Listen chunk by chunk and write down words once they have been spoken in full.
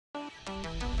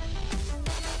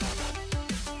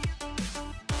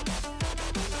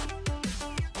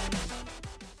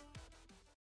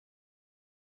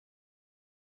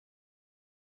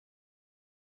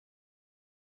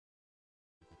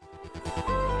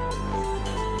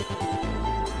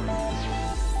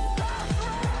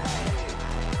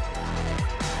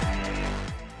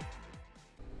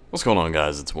What's going on,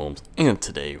 guys? It's Wilms, and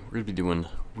today we're going to be doing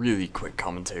really quick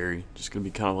commentary. Just going to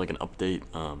be kind of like an update,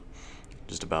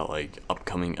 just about like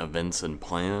upcoming events and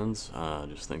plans,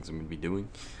 just things I'm going to be doing.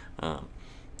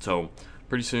 So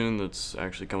pretty soon, that's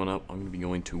actually coming up, I'm going to be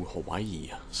going to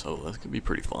Hawaii, so that's going to be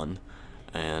pretty fun.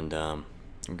 And I'm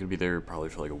going to be there probably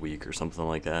for like a week or something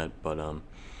like that, but I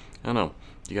don't know.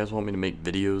 Do you guys want me to make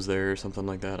videos there or something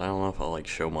like that? I don't know if I'll like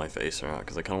show my face or not,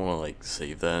 because I kind of want to like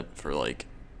save that for like,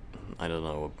 I don't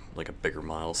know, like a bigger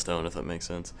milestone, if that makes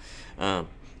sense. But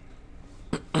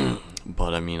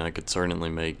I mean, I could certainly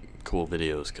make cool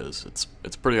videos because it's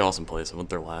a pretty awesome place. I went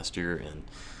there last year and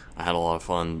I had a lot of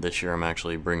fun. This year I'm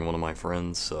actually bringing one of my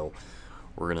friends, so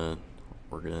we're gonna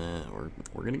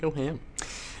go ham.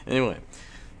 Anyway,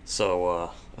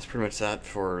 so that's pretty much that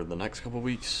for the next couple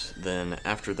weeks. Then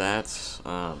after that,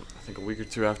 I think a week or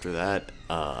two after that,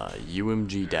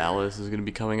 UMG Dallas is gonna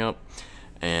be coming up,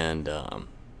 and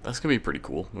that's gonna be pretty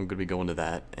cool. I'm gonna be going to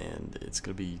that, and it's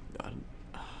gonna be,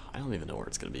 I don't even know where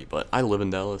it's gonna be, but I live in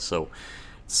Dallas, so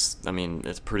I mean,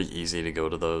 it's pretty easy to go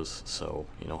to those. So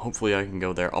hopefully I can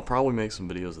go there. I'll probably make some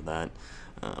videos of that.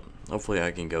 Hopefully I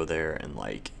can go there and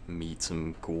like meet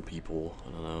some cool people.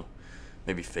 I don't know.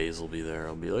 Maybe FaZe will be there.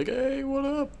 I'll be like, hey, what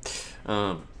up?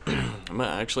 I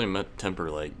actually met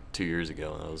Temper like 2 years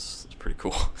ago, and that was pretty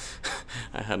cool.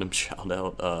 I had him shout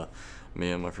out me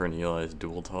and my friend Eli's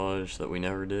dual Taj that we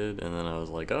never did, and then I was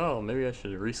like, oh, maybe I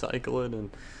should recycle it and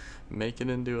make it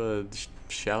into a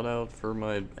shout out for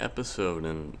my episode.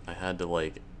 And I had to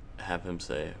like have him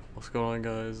say, what's going on,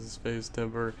 guys, it's FaZe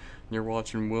Temper and you're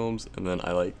watching Wilms, and then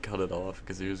I like cut it off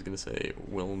because he was gonna say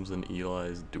Wilms and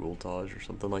Eli's dual Taj or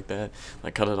something like that.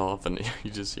 I cut it off and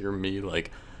you just hear me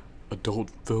like,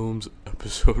 adult films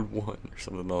episode 1 or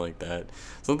something like that,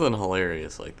 something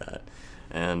hilarious like that.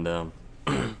 And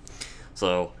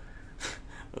so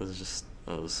it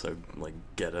was so like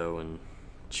ghetto and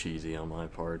cheesy on my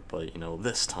part, but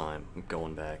this time I'm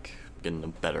going back, getting a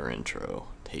better intro,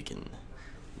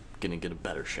 gonna get a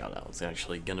better shout out. It's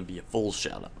actually gonna be a full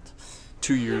shout out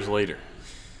 2 years later.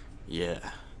 Yeah,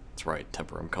 that's right,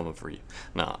 Temper, I'm coming for you.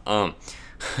 Nah,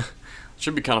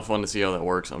 should be kind of fun to see how that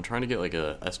works. I'm trying to get like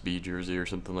a SB jersey or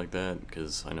something like that,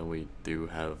 because I know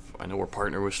we're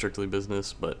partnered with Strictly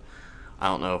Business, but I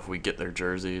don't know if we get their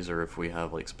jerseys or if we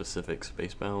have like specific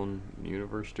Spacebound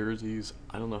Universe jerseys.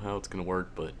 I don't know how it's gonna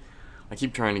work, but I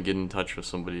keep trying to get in touch with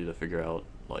somebody to figure out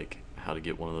like how to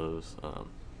get one of those.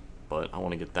 But I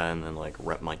want to get that and then like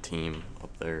rep my team up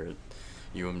there at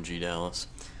UMG Dallas.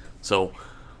 So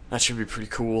that should be pretty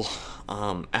cool.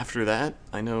 After that,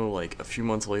 I know like a few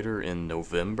months later in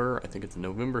November, I think it's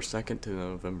November 2nd to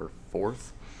November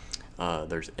 4th,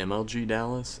 there's MLG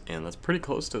Dallas, and that's pretty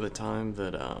close to the time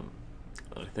that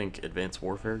I think Advanced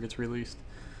Warfare gets released.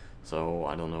 So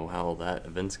I don't know how that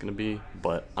event's gonna be,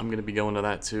 but I'm gonna be going to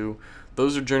that too.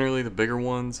 Those are generally the bigger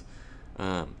ones.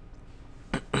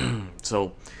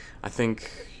 So I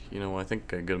think I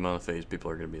think a good amount of FaZe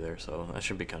people are gonna be there, so that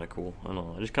should be kind of cool. I don't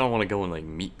know. I just kind of want to go and like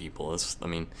meet people. I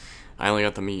mean, I only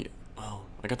got to meet. Well,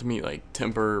 I got to meet like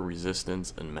Temper,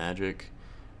 Resistance, and Magic,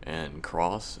 and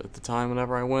Cross at the time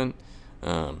whenever I went.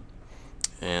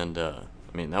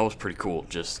 I mean, that was pretty cool,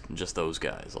 just those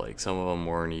guys. Like, some of them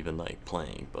weren't even, like,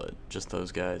 playing, but just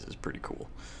those guys is pretty cool.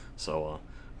 So, I'm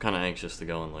kind of anxious to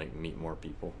go and, like, meet more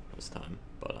people this time.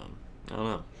 But, I don't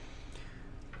know.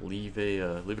 Leave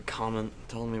a comment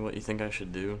telling me what you think I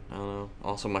should do. I don't know.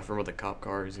 Also, my friend with the cop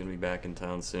car, he's going to be back in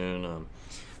town soon.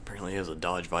 Apparently he has a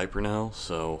Dodge Viper now,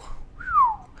 so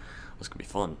that's going to be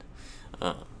fun.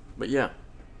 But, yeah.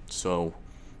 So,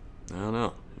 I don't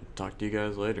know. Talk to you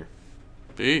guys later.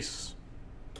 Peace.